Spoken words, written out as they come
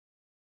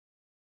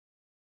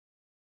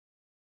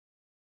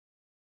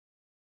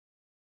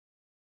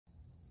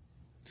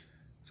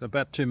So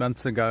about 2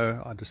 months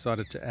ago I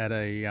decided to add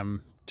a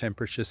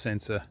temperature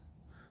sensor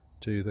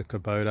to the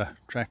Kubota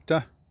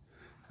tractor.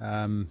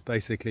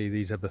 Basically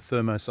these have a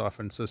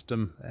thermosiphon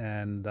system,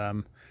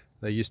 and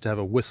they used to have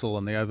a whistle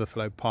on the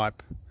overflow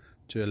pipe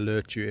to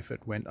alert you if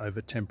it went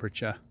over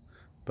temperature,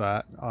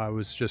 but I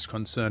was just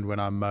concerned when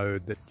I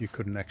mowed that you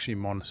couldn't actually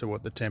monitor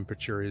what the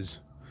temperature is,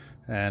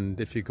 and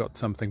if you got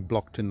something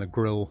blocked in the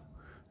grill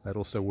that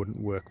also wouldn't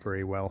work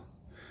very well.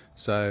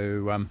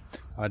 So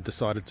I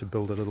decided to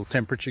build a little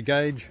temperature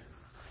gauge,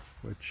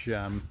 which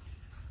you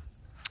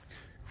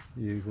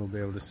will be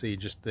able to see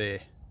just there.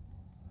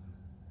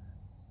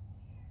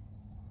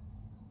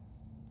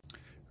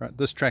 Right,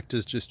 this tractor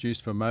is just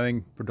used for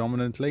mowing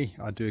predominantly.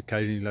 I do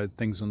occasionally load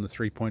things on the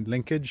 3-point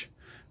linkage,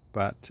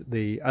 but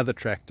the other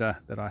tractor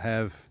that I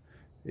have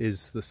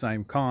is the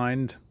same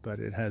kind, but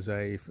it has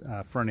a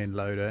front end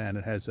loader and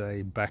it has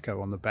a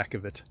backhoe on the back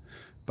of it,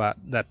 but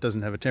that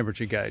doesn't have a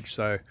temperature gauge.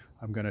 So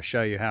I'm going to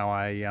show you how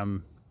I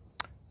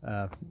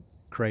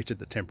created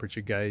the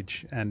temperature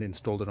gauge and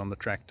installed it on the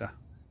tractor.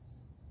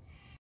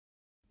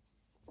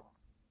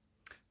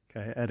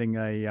 Okay, adding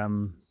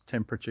a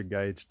temperature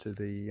gauge to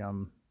the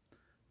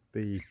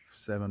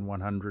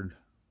B7100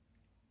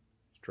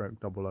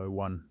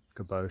 001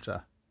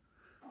 Kubota.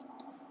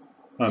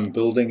 I'm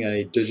building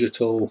a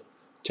digital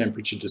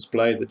temperature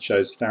display that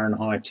shows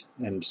Fahrenheit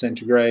and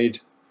centigrade,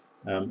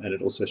 and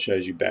it also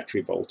shows you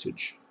battery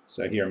voltage.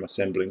 So here I'm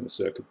assembling the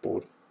circuit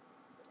board.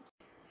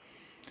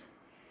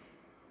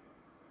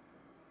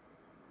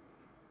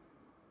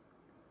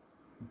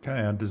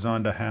 Okay, I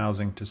designed a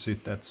housing to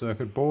suit that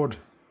circuit board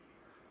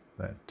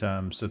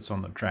that sits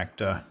on the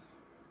tractor,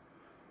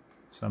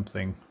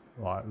 something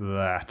like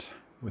that,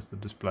 with the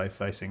display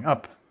facing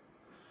up,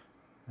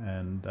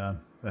 and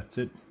that's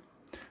it.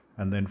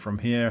 And then from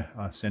here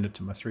I send it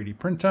to my 3D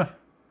printer,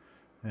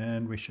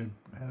 and we should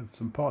have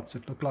some parts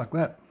that look like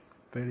that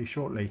fairly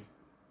shortly.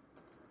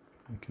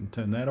 We can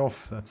turn that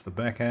off. That's the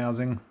back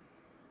housing,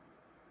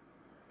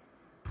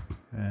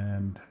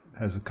 and it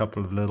has a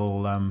couple of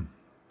little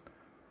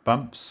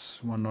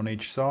bumps, one on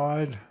each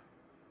side,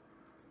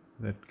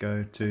 that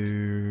go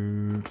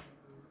to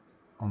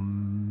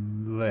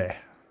on there.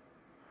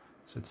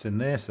 Sits in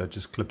there, so it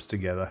just clips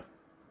together.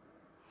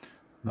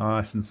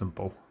 Nice and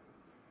simple.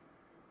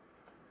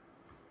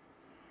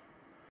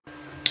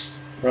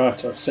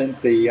 Right, I've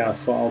sent the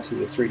file to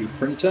the 3D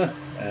printer,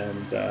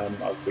 and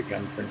I've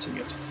begun printing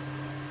it.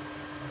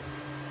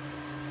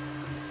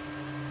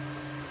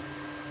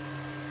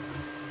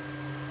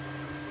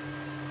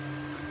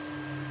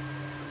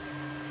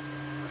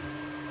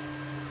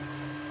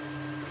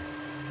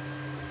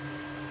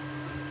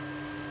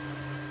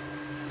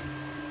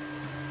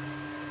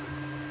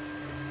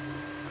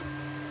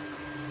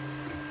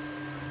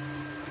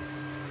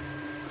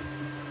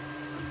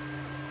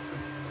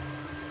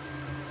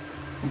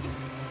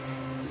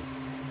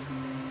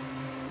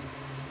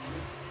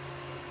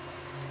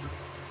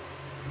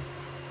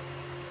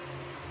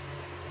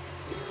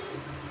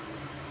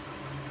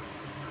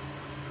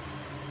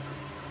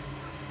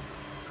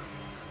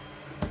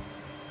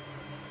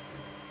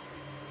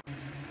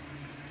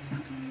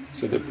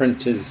 So the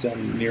print is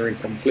nearing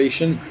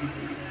completion,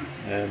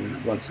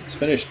 and once it's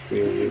finished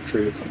we'll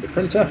retrieve it from the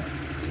printer,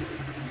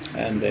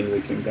 and then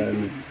we can go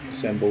and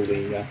assemble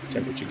the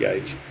temperature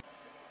gauge.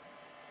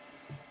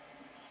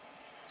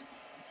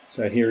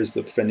 So here is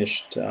the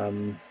finished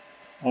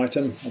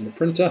item on the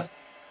printer.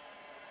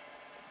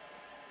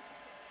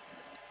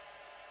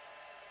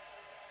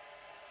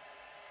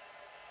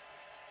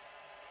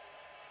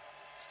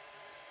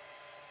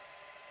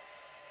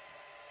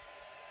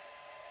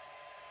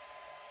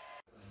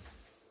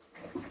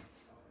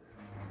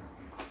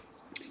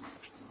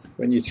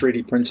 When you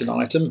 3D print an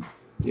item,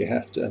 you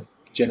have to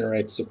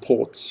generate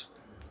supports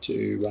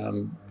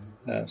to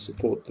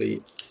support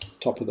the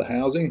top of the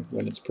housing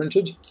when it's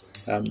printed.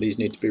 These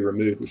need to be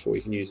removed before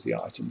you can use the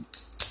item.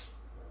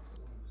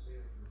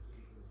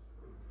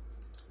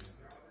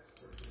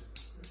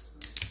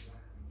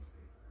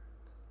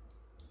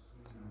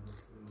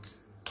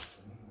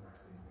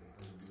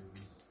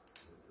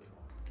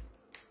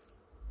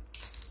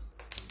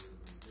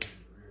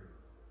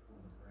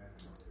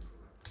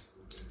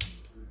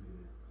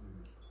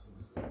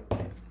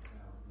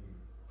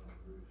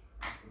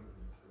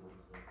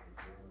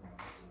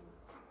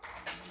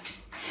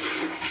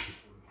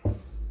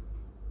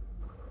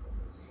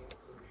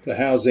 The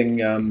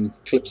housing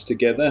clips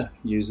together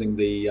using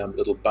the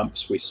little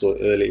bumps we saw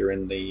earlier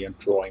in the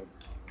drawing.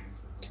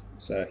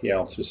 So here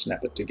I'll just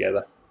snap it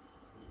together.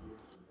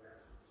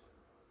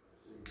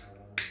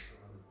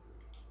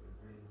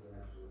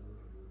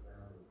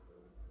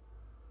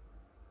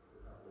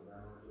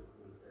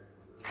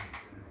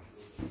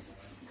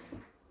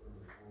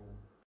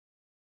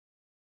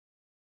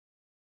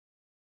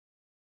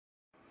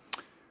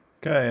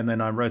 Okay, and then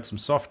I wrote some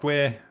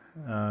software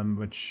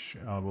which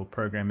I will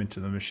program into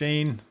the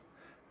machine,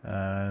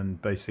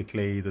 and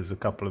basically there's a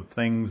couple of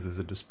things. There's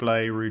a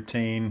display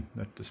routine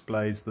that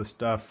displays the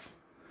stuff,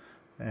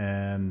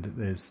 and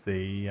there's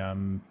the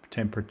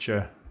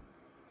temperature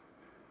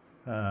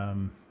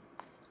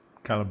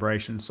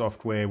calibration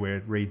software where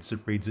it reads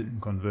it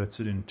and converts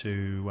it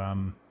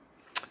into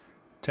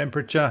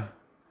temperature,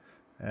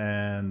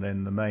 and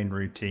then the main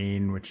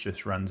routine, which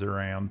just runs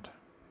around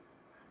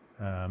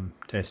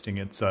testing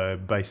it. So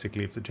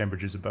basically, if the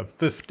temperature is above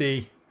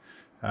 50,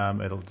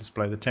 it'll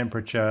display the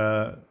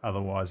temperature,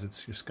 otherwise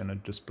it's just going to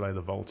display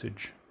the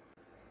voltage.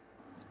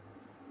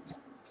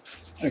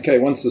 Okay,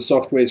 once the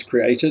software is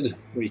created,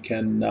 we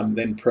can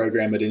then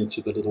program it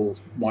into the little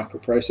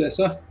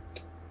microprocessor,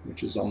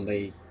 which is on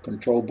the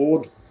control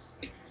board,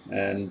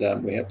 and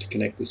we have to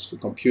connect this to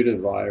the computer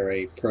via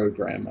a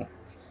programmer.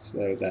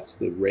 So that's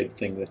the red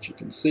thing that you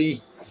can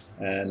see,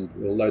 and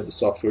we'll load the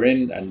software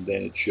in, and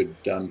then it should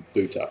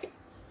boot up.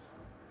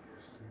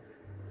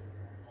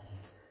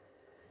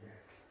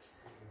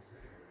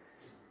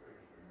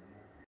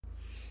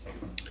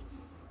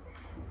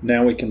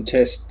 Now we can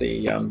test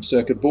the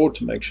circuit board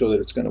to make sure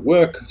that it's going to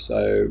work.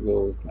 So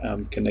we'll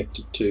connect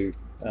it to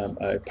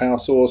a power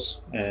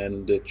source,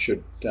 and it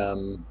should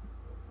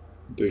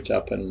boot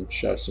up and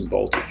show some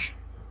voltage.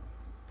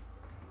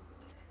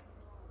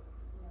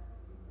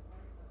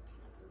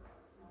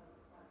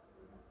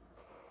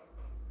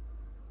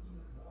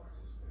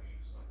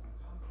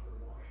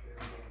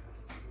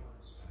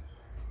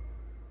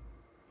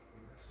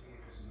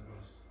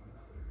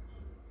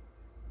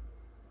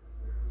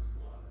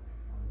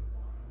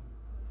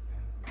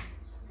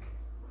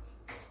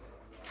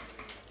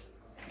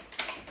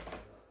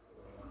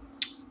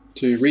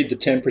 To read the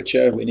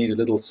temperature, we need a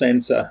little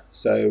sensor,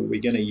 so we're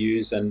going to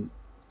use an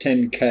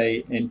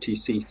 10K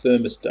NTC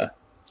thermistor.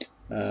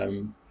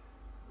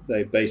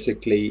 They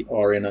basically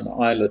are in an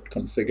eyelet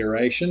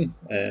configuration,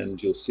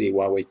 and you'll see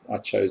why I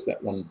chose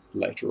that one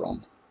later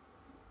on.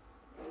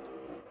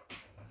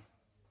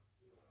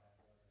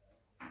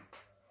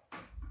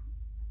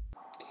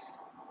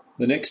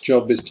 The next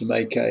job is to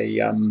make a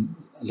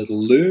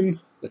little loom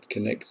that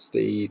connects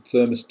the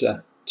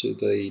thermistor to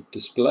the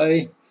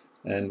display,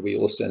 and we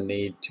also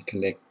need to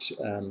connect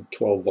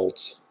 12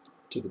 volts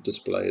to the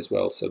display as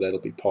well, so that'll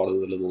be part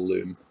of the little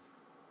loom.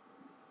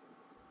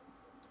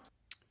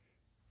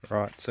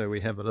 Right, so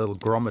we have a little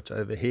grommet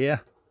over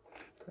here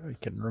that we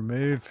can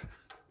remove,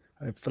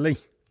 hopefully.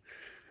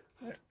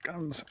 There it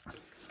comes.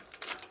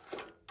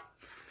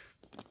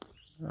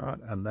 Right,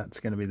 and that's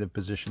going to be the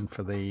position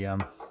for the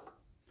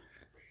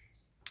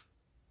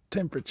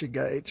temperature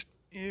gauge.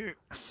 Ew.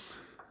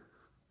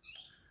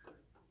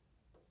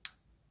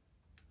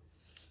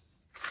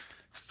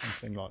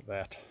 Something like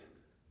that.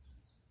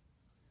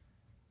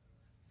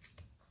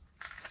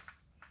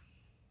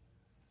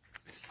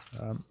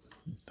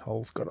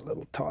 Hole's got a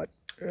little tight.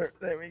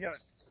 There we go.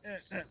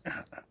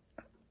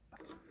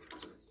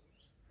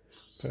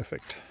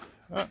 Perfect.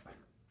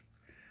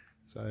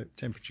 So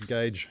temperature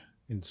gauge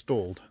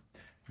installed.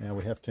 Now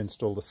we have to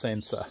install the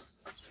sensor.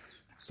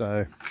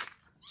 So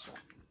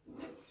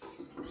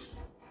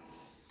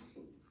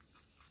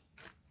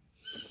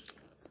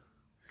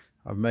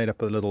I've made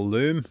up a little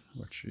loom,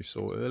 which you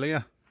saw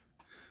earlier,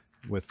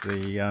 with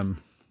the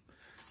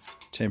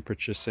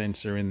temperature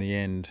sensor in the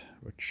end,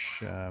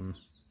 which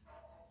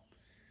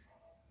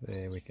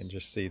there we can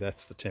just see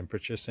that's the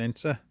temperature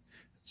sensor.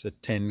 It's a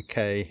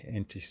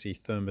 10K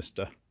NTC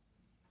thermistor,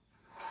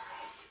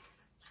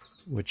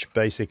 which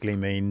basically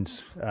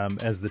means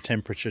as the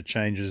temperature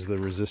changes, the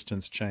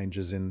resistance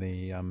changes in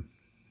the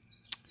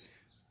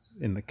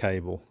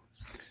cable.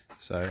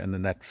 So, and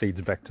then that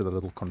feeds back to the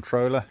little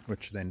controller,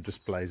 which then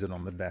displays it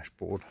on the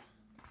dashboard.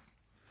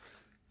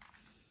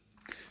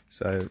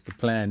 So the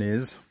plan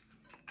is,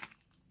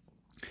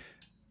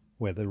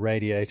 where the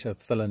radiator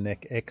filler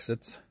neck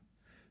exits,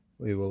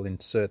 we will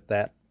insert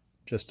that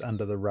just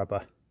under the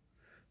rubber,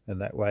 and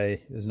that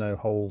way there's no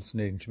holes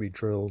needing to be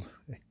drilled,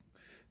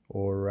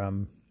 or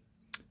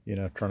you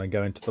know, trying to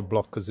go into the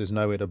block, because there's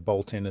nowhere to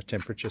bolt in a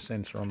temperature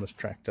sensor on this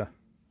tractor.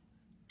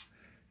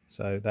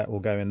 So that will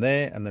go in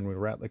there, and then we'll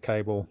route the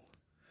cable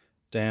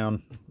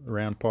down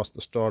around past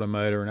the starter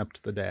motor and up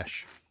to the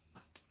dash.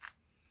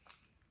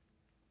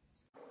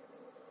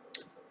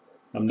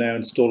 I'm now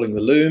installing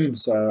the loom,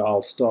 so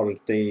I'll start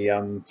at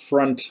the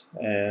front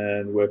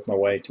and work my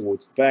way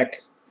towards the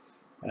back,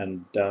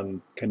 and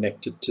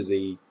connect it to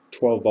the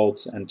 12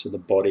 volts and to the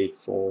body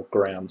for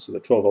ground. So the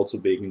 12 volts will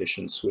be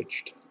ignition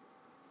switched.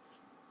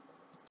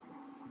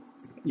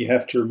 You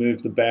have to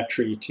remove the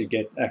battery to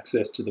get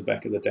access to the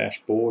back of the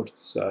dashboard,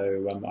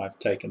 so I've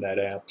taken that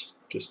out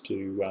just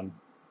to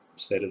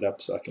set it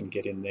up so I can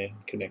get in there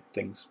and connect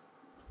things.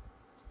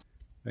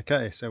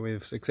 Okay, so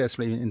we've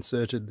successfully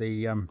inserted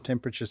the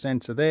temperature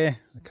sensor there.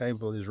 The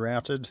cable is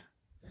routed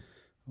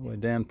all the way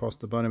down past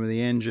the bottom of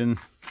the engine,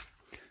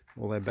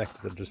 all the way back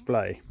to the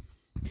display.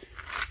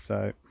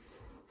 So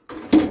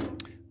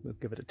we'll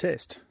give it a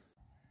test.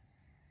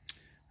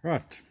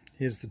 Right,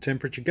 here's the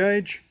temperature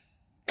gauge.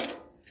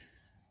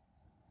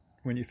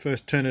 When you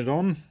first turn it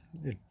on,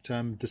 it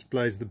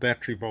displays the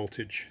battery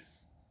voltage,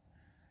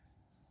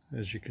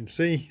 as you can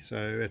see. So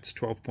it's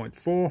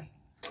 12.4.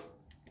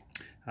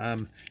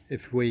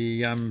 If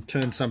we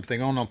turn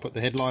something on, I'll put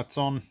the headlights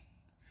on,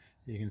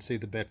 you can see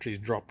the battery's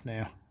dropped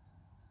now.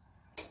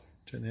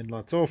 turn the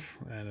headlights off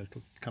and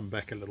it'll come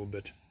back a little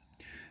bit.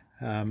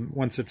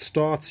 Once it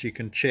starts, you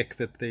can check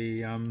that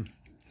the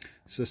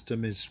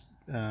system is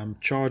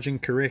charging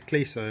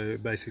correctly, so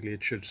basically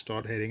it should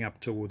start heading up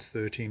towards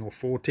 13 or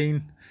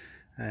 14,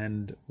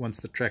 and once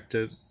the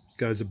tractor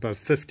goes above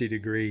 50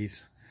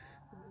 degrees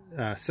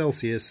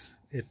Celsius,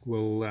 it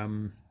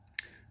will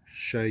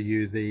show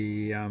you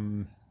the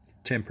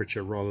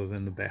temperature rather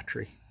than the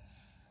battery.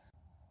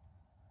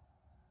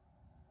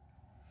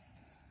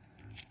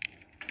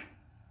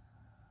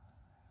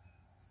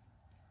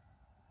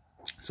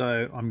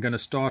 So I'm going to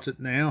start it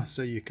now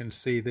so you can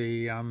see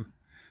the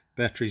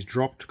battery's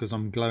dropped because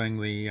I'm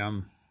glowing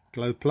the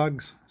glow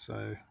plugs,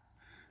 so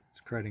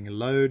it's creating a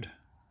load.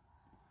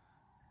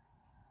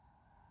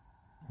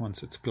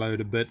 Once it's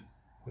glowed a bit,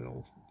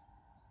 we'll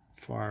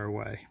fire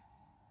away.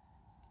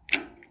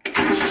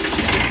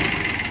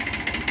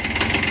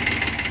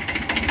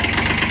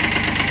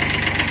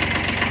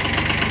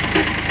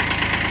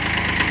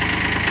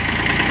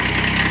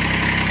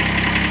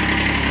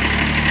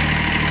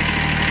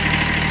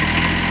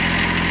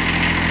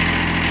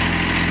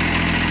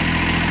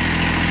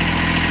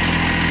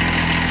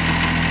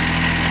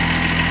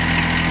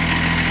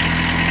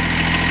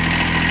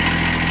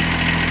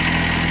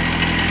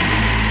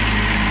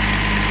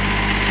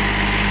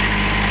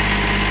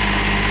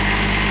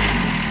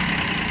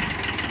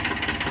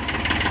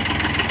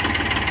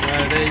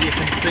 There you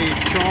can see it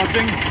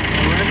charging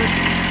around it.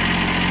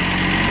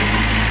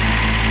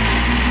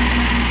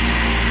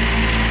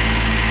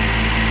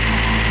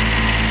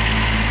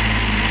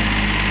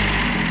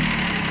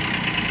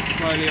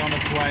 Slowly on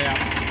its way up.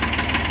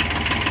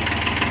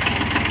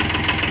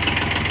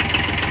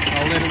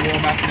 I'll let it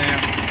warm up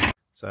now.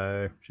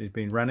 So she's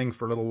been running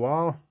for a little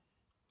while,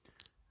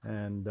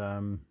 and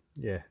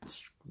yeah,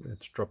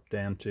 it's dropped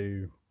down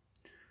to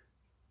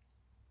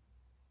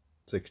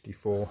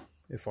 64.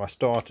 If I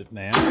start it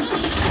now,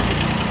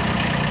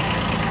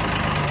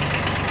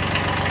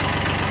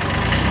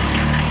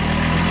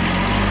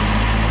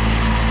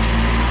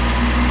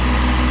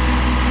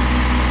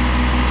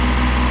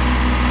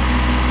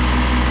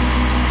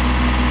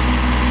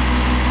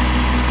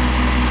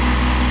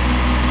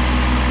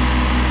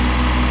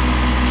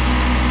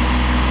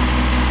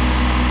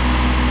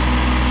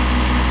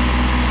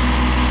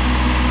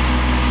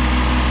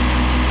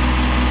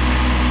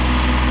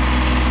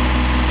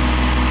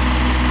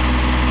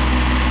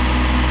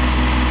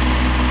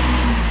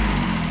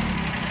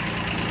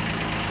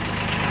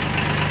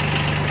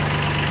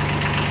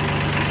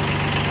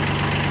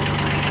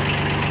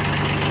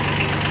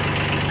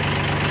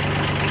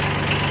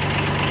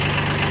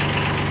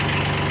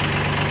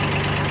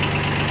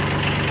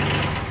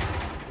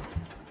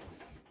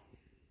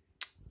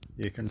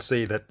 you can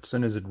see that as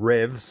soon as it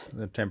revs,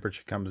 the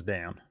temperature comes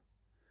down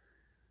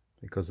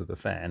because of the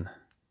fan,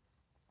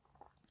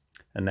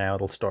 and now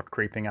it'll start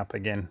creeping up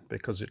again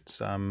because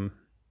it's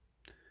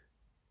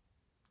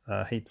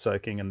heat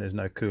soaking and there's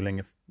no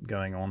cooling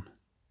going on.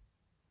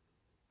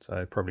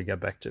 So probably go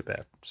back to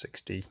about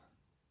 60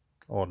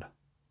 odd.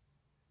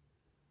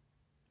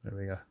 There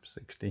we go,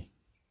 60.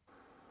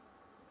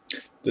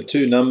 The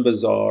two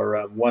numbers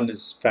are, one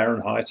is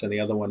Fahrenheit and the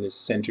other one is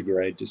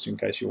centigrade, just in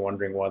case you're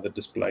wondering why the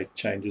display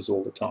changes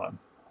all the time.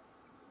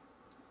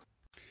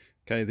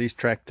 Okay, these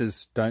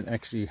tractors don't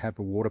actually have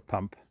a water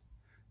pump.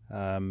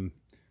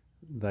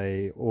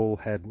 They all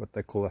had what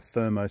they call a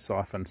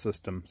thermosiphon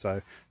system,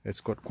 so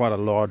it's got quite a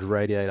large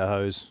radiator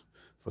hose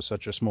for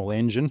such a small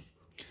engine,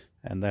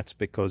 and that's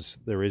because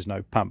there is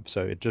no pump,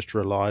 so it just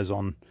relies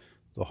on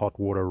the hot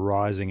water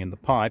rising in the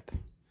pipe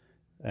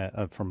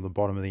from the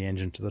bottom of the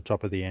engine to the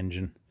top of the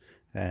engine,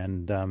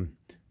 and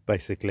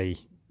basically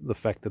the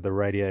fact that the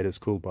radiator is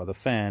cooled by the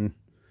fan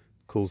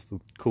cools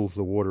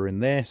the water in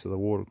there, so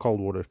the cold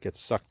water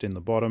gets sucked in the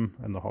bottom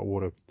and the hot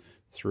water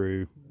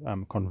through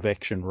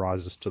convection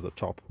rises to the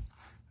top,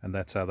 and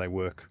that's how they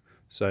work.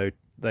 So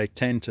they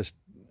tend to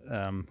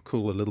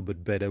cool a little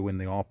bit better when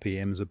the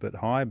RPM's a bit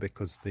high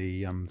because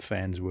the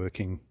fan's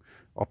working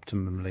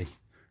optimally,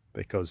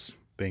 because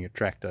being a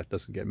tractor it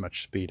doesn't get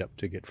much speed up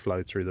to get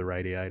flow through the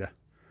radiator.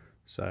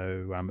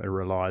 So it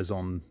relies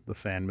on the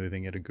fan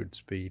moving at a good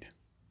speed.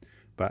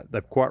 But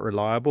they're quite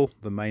reliable.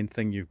 The main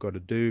thing you've got to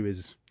do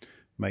is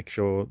make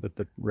sure that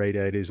the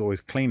radiator is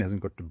always clean,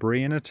 hasn't got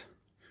debris in it,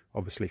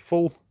 obviously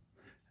full.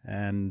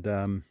 And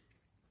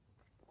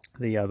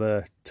the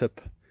other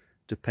tip,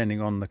 depending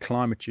on the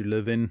climate you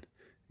live in,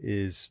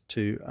 is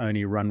to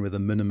only run with a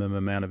minimum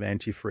amount of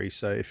antifreeze.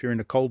 So if you're in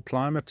a cold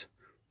climate,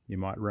 you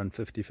might run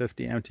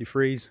 50-50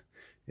 antifreeze.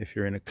 If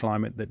you're in a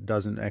climate that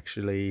doesn't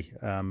actually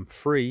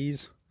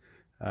freeze,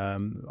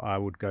 I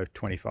would go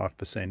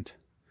 25%,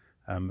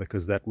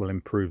 because that will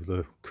improve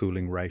the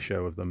cooling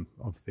ratio of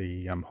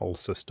the whole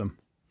system.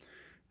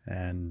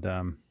 And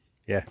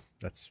yeah,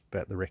 that's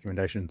about the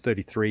recommendation.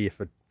 33 if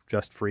it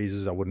just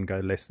freezes. I wouldn't go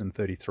less than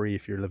 33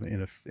 if you're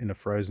living in a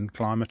frozen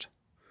climate.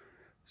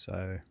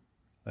 So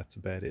that's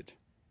about it.